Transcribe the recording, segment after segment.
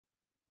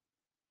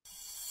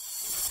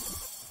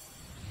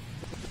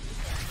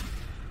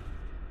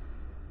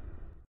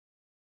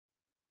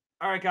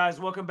All right, guys,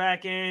 welcome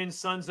back in,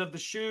 Sons of the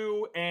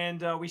Shoe.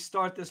 And we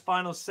start this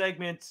final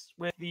segment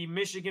with the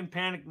Michigan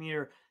Panic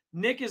Meter.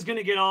 Nick is going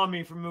to get on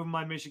me for moving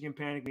my Michigan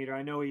Panic Meter.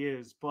 I know he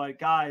is. But,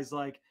 guys,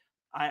 like,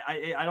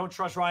 I don't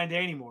trust Ryan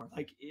Day anymore.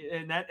 Like,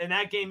 in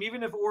that game,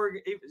 even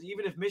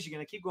if Michigan,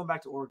 I keep going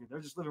back to Oregon.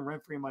 They're just living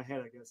rent-free in my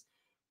head, I guess.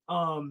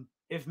 Even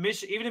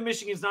if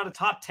Michigan's not a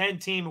top 10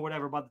 team or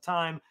whatever, by the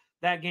time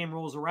that game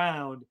rolls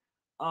around,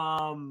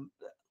 how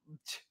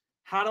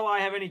do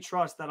I have any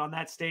trust that on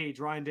that stage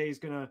Ryan Day is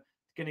gonna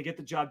get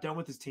the job done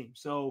with his team?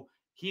 So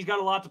he's got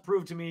a lot to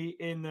prove to me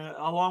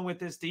along with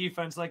this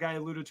defense, like I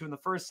alluded to in the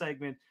first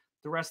segment.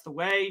 The rest of the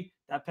way,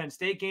 that Penn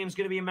State game is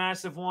going to be a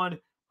massive one.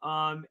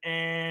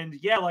 And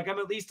yeah, like I'm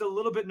at least a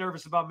little bit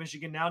nervous about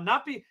Michigan now. And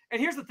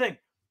here's the thing: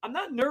 I'm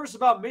not nervous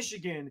about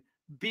Michigan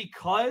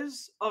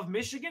because of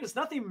Michigan. It's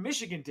nothing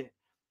Michigan did.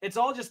 It's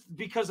all just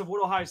because of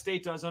what Ohio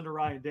State does under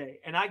Ryan Day.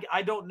 And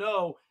I don't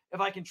know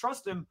if I can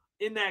trust him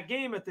in that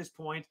game at this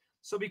point.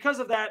 So because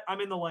of that, I'm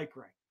in the light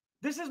gray.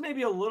 This is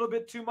maybe a little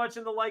bit too much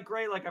in the light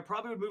gray. Like I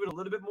probably would move it a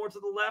little bit more to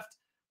the left.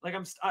 Like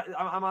I'm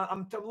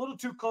a little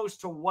too close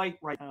to white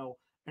right now,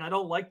 and I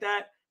don't like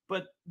that.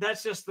 But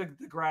that's just the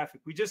graphic.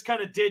 We just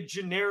kind of did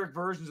generic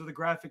versions of the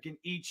graphic in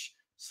each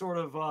sort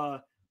of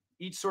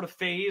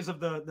phase of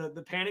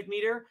the panic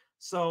meter.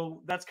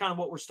 So that's kind of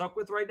what we're stuck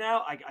with right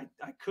now. I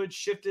could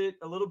shift it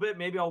a little bit.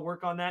 Maybe I'll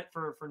work on that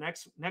for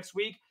next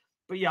week.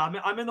 But yeah,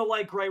 I'm in the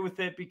light gray with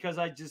it because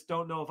I just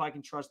don't know if I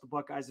can trust the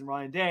Buckeyes and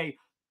Ryan Day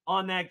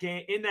in that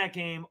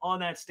game, on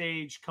that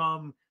stage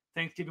come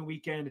Thanksgiving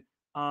weekend.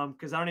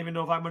 Because I don't even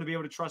know if I'm going to be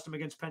able to trust them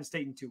against Penn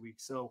State in 2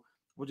 weeks. So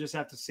we'll just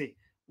have to see.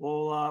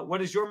 Well,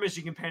 what is your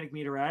Michigan Panic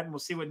Meter at? And we'll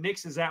see what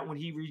Nick's is at when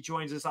he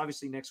rejoins us,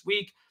 obviously, next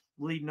week,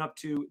 leading up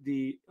to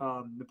the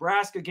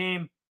Nebraska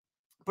game.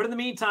 But in the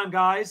meantime,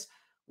 guys,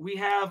 we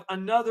have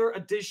another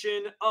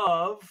edition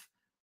of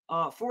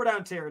 4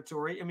 Down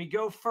Territory, and we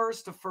go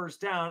first to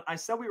first down. I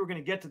said we were going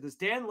to get to this.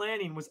 Dan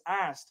Lanning was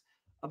asked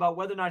about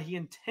whether or not he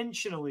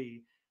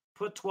intentionally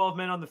put 12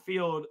 men on the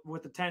field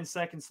with the 10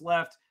 seconds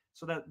left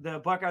so that the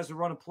Buckeyes would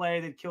run a play,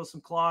 they'd kill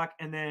some clock,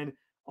 and then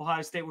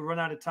Ohio State would run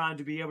out of time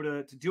to be able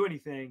to do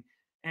anything.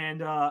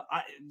 And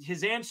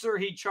his answer,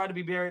 he tried to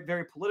be very,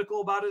 very political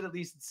about it, at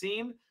least it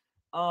seemed.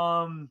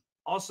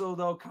 Also,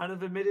 though, kind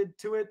of admitted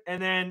to it.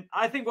 And then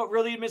I think what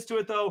really admits to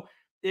it, though,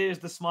 is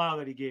the smile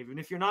that he gave. And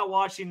if you're not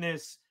watching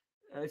this,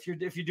 if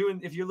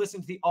you're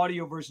listening to the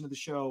audio version of the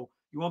show,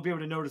 you won't be able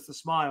to notice the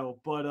smile.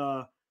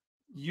 But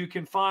you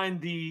can find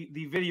the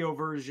video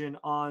version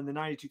on the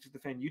 92 to the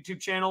Fan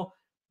YouTube channel.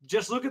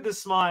 Just look at this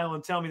smile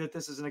and tell me that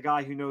this isn't a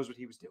guy who knows what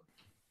he was doing.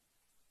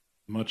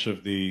 Much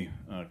of the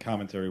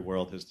commentary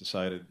world has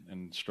decided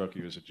and struck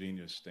you as a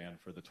genius, Stan,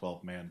 for the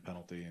 12-man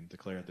penalty and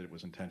declared that it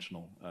was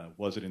intentional.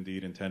 Was it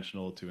indeed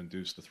intentional to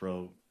induce the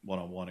throw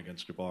one-on-one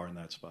against Jabbar in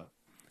that spot?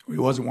 It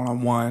wasn't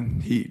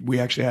one-on-one. We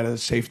actually had a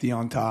safety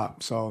on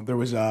top. So there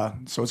was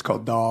so it's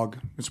called dog.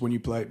 It's when you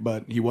play,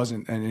 but he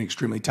wasn't in an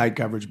extremely tight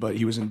coverage, but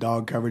he was in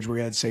dog coverage where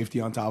he had safety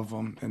on top of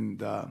him.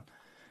 And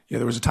yeah,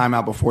 there was a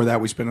timeout before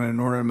that. We spent an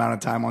inordinate amount of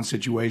time on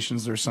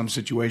situations. There's some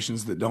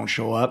situations that don't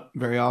show up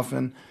very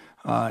often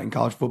in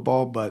college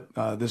football, but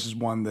this is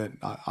one that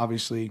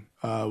obviously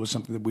was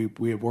something that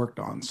we have worked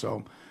on.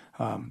 So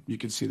you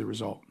can see the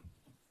result.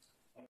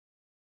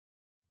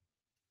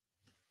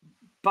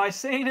 By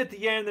saying at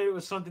the end that it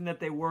was something that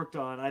they worked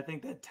on, I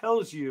think that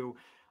tells you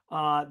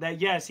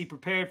that, yes, he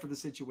prepared for the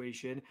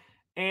situation.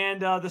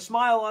 And the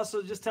smile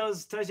also just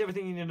tells you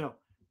everything you need to know.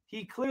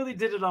 He clearly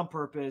did it on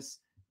purpose.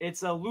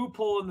 It's a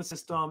loophole in the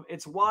system.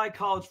 It's why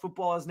college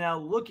football is now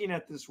looking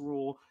at this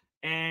rule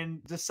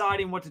and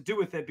deciding what to do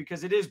with it,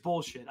 because it is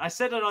bullshit. I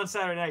said it on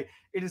Saturday night.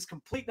 It is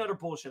complete and utter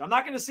bullshit. I'm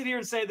not going to sit here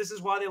and say this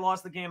is why they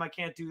lost the game. I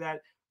can't do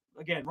that.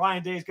 Again,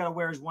 Ryan Day's got to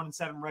wear his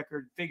 1-7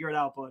 record. Figure it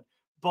out, bud.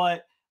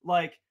 But,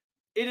 like,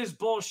 it is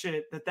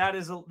bullshit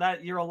that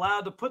you're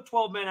allowed to put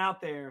 12 men out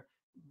there,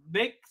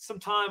 make some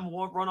time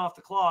run off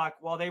the clock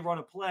while they run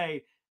a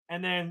play,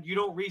 and then you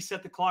don't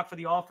reset the clock for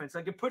the offense.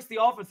 Like, it puts the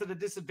offense at a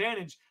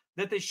disadvantage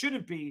that they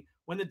shouldn't be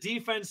when the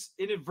defense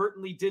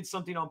inadvertently did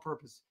something on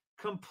purpose.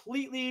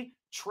 Completely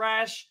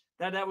trash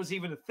that was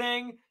even a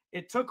thing.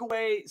 It took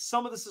away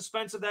some of the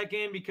suspense of that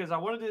game because I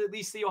wanted to at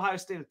least see Ohio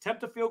State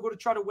attempt a field goal to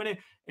try to win it.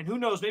 And who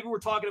knows, maybe we're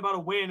talking about a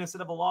win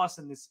instead of a loss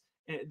in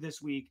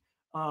this week.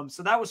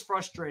 So that was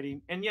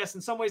frustrating. And yes,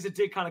 in some ways it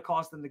did kind of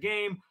cost them the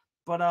game,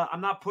 but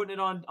I'm not putting it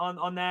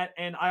on that.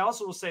 And I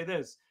also will say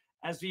this,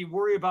 as we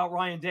worry about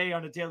Ryan Day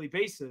on a daily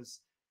basis,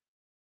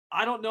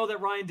 I don't know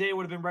that Ryan Day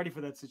would have been ready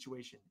for that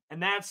situation.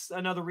 And that's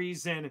another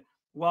reason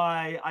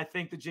why I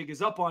think the jig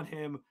is up on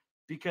him,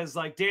 because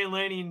like Dan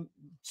Lanning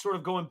sort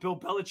of going Bill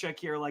Belichick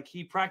here, like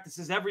he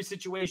practices every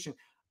situation.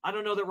 I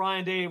don't know that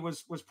Ryan Day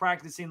was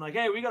practicing like,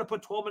 hey, we got to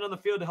put 12 men on the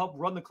field to help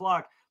run the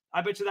clock.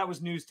 I bet you that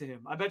was news to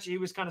him. I bet you he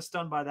was kind of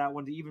stunned by that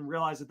one to even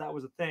realize that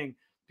was a thing,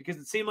 because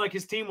it seemed like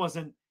his team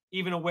wasn't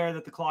even aware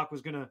that the clock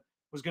was gonna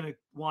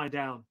wind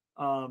down,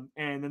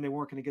 and then they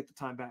weren't going to get the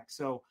time back.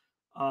 So,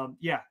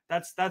 yeah,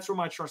 that's where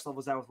my trust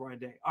level is at with Ryan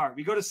Day. All right,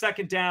 we go to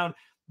second down.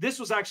 This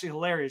was actually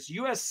hilarious.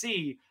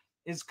 USC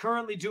is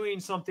currently doing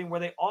something where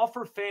they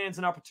offer fans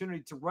an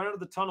opportunity to run out of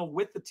the tunnel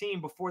with the team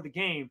before the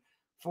game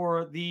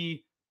for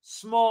the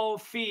small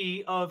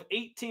fee of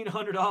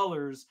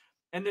 $1,800.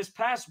 And this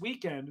past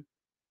weekend,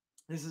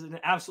 this is an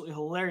absolutely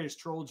hilarious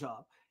troll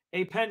job.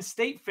 A Penn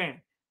State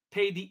fan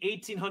paid the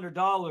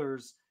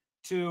 $1,800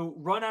 to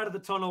run out of the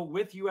tunnel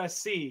with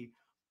USC.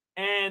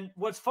 And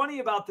what's funny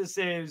about this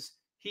is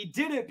he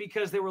did it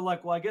because they were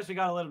like, well, I guess we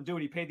got to let him do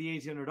it. He paid the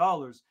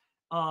 $1,800.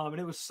 And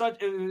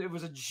it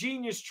was a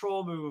genius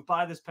troll move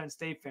by this Penn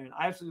State fan.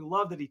 I absolutely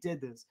love that he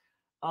did this.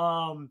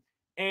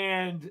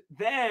 And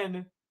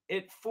then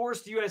it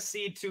forced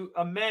USC to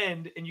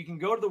amend, and you can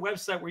go to the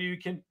website where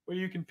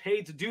you can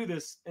pay to do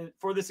this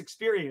for this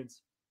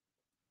experience.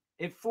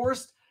 It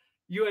forced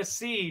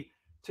USC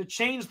to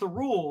change the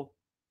rule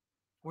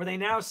where they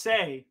now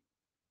say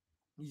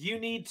you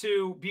need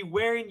to be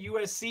wearing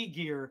USC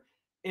gear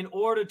in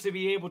order to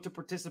be able to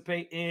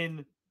participate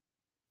in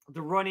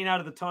the running out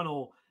of the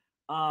tunnel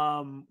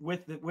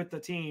with the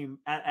team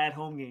at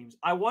home games.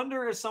 I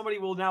wonder if somebody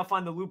will now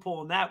find the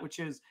loophole in that, which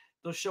is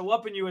they'll show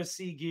up in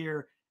USC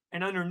gear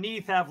and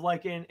underneath have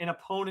like an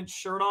opponent's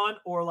shirt on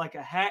or like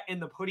a hat in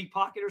the hoodie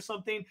pocket or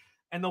something,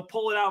 and they'll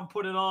pull it out and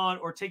put it on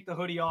or take the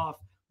hoodie off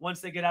once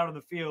they get out on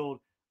the field.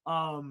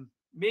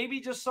 Maybe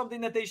just something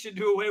that they should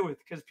do away with,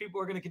 because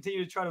people are going to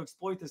continue to try to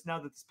exploit this now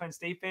that this Penn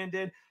State fan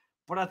did.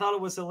 But I thought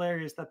it was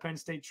hilarious that Penn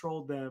State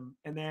trolled them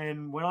and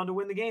then went on to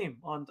win the game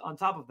on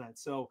top of that.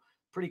 So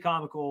pretty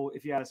comical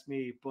if you ask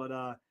me.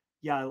 But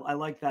yeah, I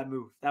like that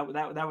move.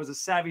 That was a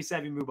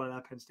savvy move by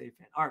that Penn State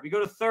fan. All right, we go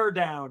to third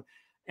down.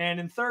 And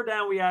in third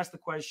down, we ask the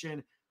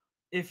question,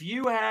 if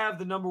you have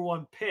the number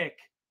 1 pick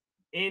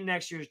in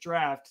next year's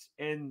draft,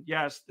 and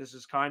yes, this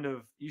is kind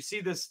of, you see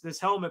this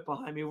helmet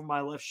behind me over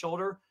my left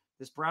shoulder,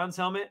 this Browns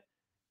helmet.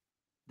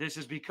 This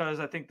is because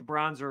I think the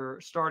Browns are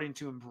starting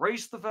to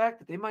embrace the fact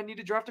that they might need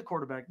to draft a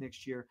quarterback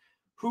next year.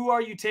 Who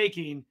are you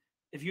taking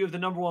if you have the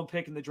number 1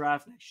 pick in the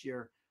draft next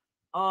year?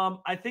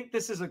 I think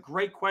this is a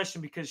great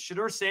question because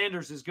Shedeur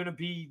Sanders is going to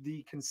be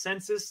the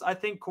consensus, I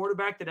think,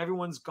 quarterback that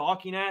everyone's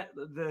gawking at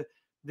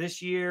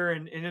this year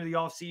and into the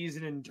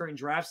offseason and during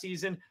draft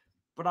season.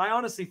 But I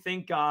honestly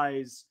think,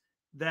 guys,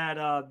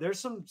 that there's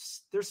some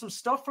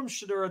stuff from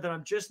Shedeur that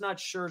I'm just not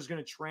sure is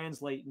going to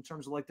translate in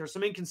terms of, like, there's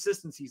some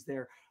inconsistencies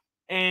there.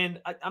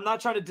 And I'm not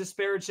trying to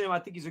disparage him. I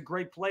think he's a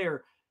great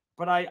player,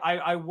 but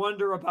I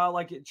wonder about,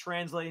 like, it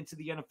translating to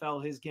the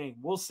NFL, his game.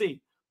 We'll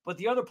see. But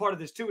the other part of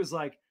this too is,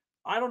 like,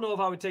 I don't know if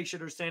I would take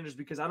Shedeur Sanders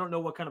because I don't know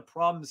what kind of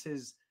problems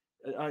his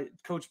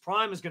Coach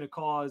Prime is going to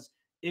cause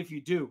if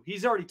you do.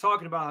 He's already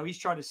talking about how he's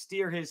trying to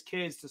steer his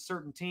kids to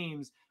certain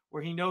teams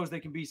where he knows they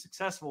can be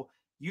successful.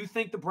 You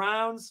think the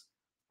Browns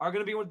are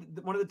going to be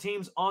one of the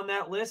teams on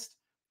that list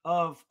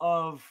of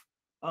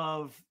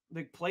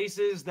the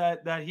places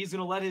that he's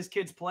going to let his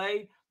kids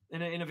play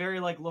in a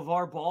very, like,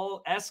 LeVar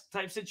Ball-esque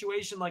type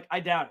situation? Like, I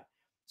doubt it.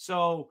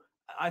 So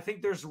I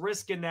think there's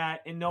risk in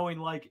that, in knowing,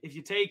 like, if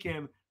you take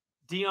him,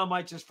 Dion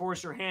might just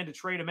force your hand to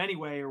trade him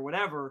anyway or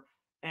whatever.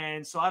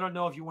 And so I don't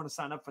know if you want to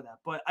sign up for that.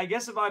 But I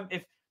guess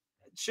if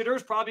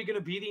Shedeur's probably going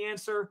to be the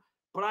answer,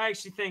 but I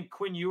actually think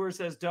Quinn Ewers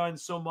has done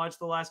so much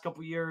the last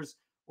couple of years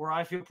where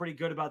I feel pretty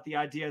good about the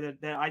idea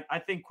that I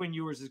think Quinn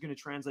Ewers is going to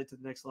translate to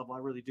the next level. I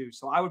really do.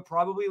 So I would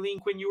probably lean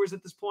Quinn Ewers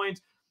at this point,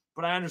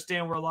 but I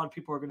understand where a lot of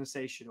people are going to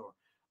say Shedeur.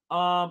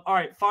 All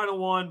right, final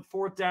one,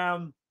 fourth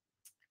down.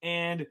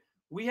 And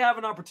we have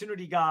an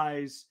opportunity,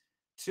 guys,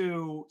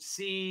 to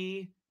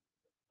see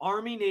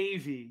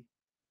Army-Navy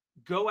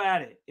go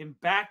at it in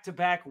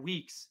back-to-back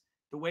weeks,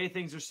 the way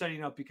things are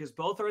setting up, because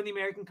both are in the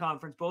American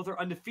Conference, both are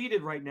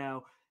undefeated right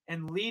now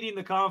and leading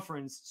the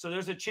conference. So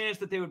there's a chance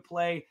that they would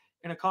play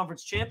in a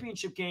conference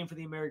championship game for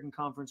the American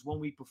Conference 1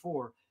 week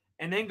before,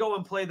 and then go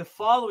and play the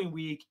following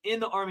week in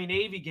the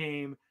Army-Navy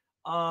game,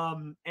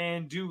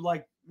 and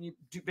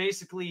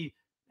basically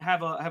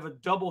have a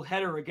double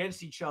header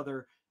against each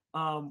other,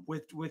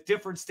 with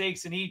different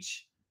stakes in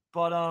each,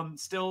 but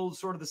still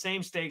sort of the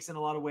same stakes in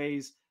a lot of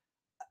ways.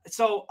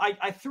 So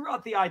I threw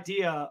out the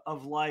idea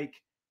of,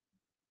 like,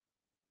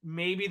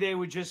 maybe they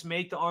would just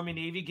make the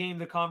Army-Navy game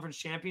the conference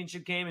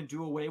championship game and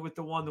do away with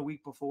the one the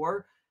week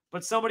before.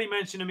 But somebody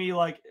mentioned to me,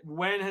 like,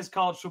 when has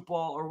college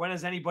football or when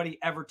has anybody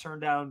ever turned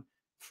down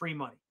free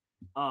money?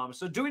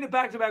 So doing it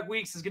back-to-back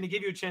weeks is going to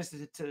give you a chance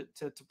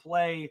to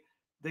play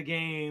the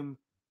game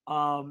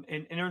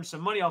and earn some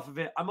money off of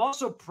it. I'm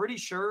also pretty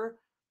sure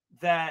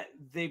that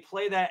they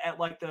play that at,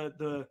 like,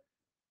 the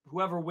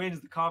whoever wins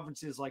the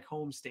conference's, like,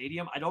 home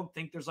stadium. I don't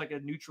think there's, like, a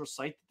neutral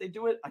site that they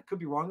do it. I could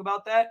be wrong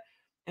about that.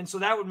 And so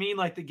that would mean,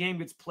 like, the game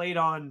gets played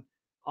on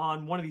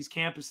one of these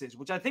campuses,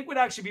 which I think would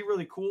actually be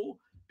really cool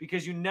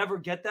because you never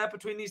get that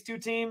between these two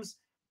teams.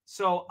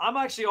 So I'm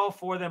actually all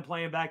for them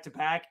playing back to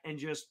back and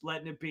just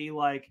letting it be,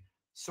 like,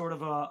 sort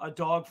of a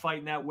dogfight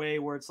in that way,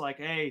 where it's like,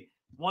 hey,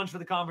 one's for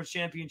the conference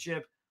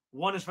championship,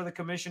 one is for the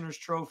commissioner's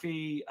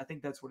trophy. I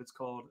think that's what it's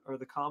called, or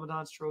the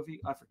commandant's trophy.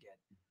 I forget.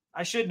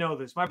 I should know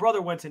this. My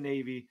brother went to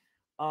Navy.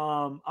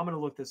 I'm going to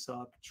look this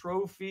up.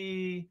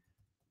 Trophy.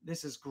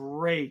 This is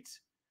great.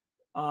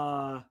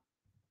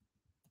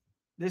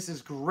 This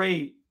is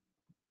great.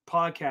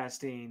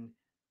 podcasting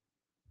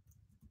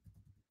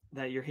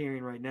that you're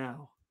hearing right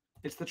now.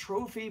 It's the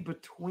trophy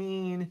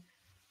between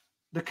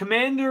the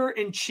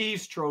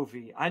Commander-in-Chief's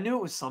trophy. I knew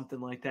it was something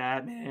like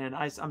that, man.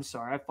 I'm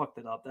sorry. I fucked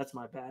it up. That's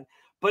my bad.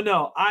 But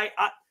no, I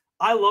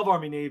love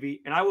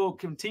Army-Navy, and I will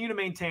continue to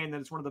maintain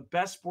that it's one of the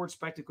best sports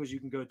spectacles you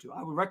can go to.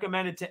 I would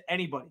recommend it to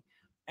anybody.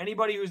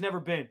 Anybody who's never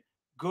been,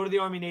 go to the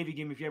Army-Navy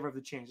game if you ever have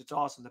the chance. It's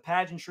awesome. The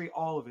pageantry,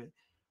 all of it.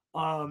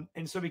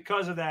 And so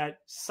because of that,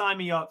 sign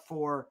me up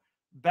for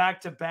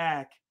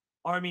back-to-back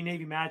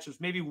Army-Navy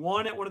matchups. Maybe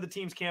one at one of the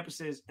team's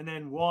campuses, and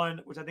then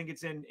one, which I think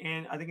it's and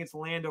I think it's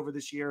Landover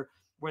this year,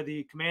 where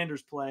the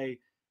Commanders play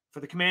for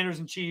the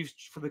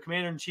Commanders-in-Chiefs, for the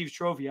Commander-in-Chief's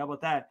trophy. How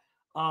about that?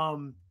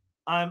 I'm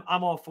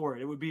all for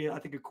it. It would be, I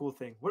think, a cool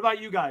thing. What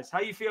about you guys?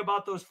 How you feel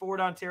about those forward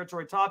on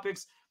territory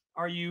topics?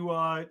 Are you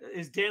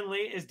is Dan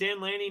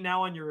Lanning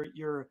now on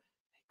your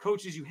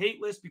coaches you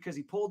hate list because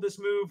he pulled this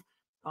move?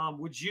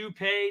 Would you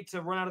pay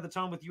to run out of the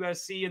tunnel with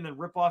USC and then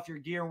rip off your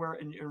gear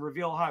and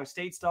reveal Ohio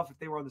State stuff if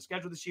they were on the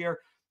schedule this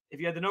year?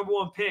 If you had the number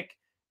one pick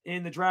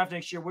in the draft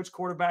next year, which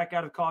quarterback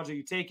out of college are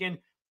you taking?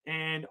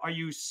 And are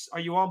you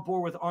on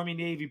board with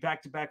Army-Navy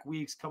back-to-back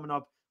weeks coming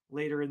up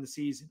later in the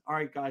season? All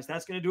right, guys,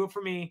 that's going to do it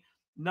for me.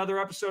 Another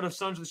episode of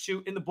Sons of the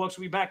Shoot in the books.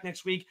 We'll be back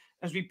next week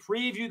as we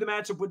preview the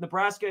matchup with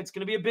Nebraska. It's going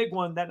to be a big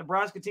one. That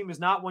Nebraska team is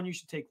not one you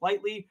should take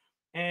lightly,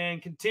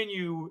 and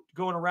continue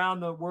going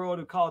around the world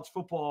of college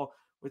football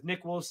with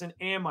Nick Wilson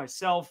and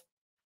myself.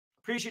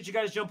 Appreciate you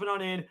guys jumping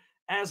on in.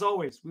 As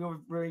always,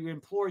 we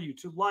implore you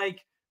to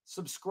like,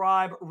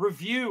 subscribe,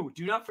 review.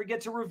 Do not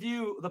forget to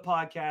review the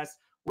podcast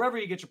wherever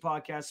you get your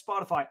podcast,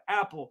 Spotify,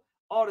 Apple,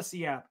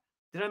 Odyssey app.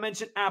 Did I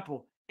mention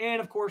Apple? And,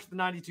 of course, the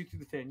 92 Through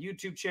the Fin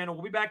YouTube channel.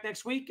 We'll be back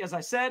next week, as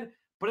I said.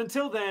 But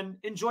until then,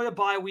 enjoy a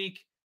bye week.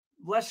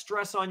 Less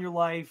stress on your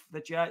life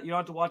that you don't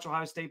have to watch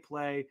Ohio State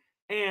play.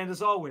 And,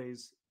 as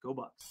always, go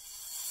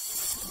Bucks.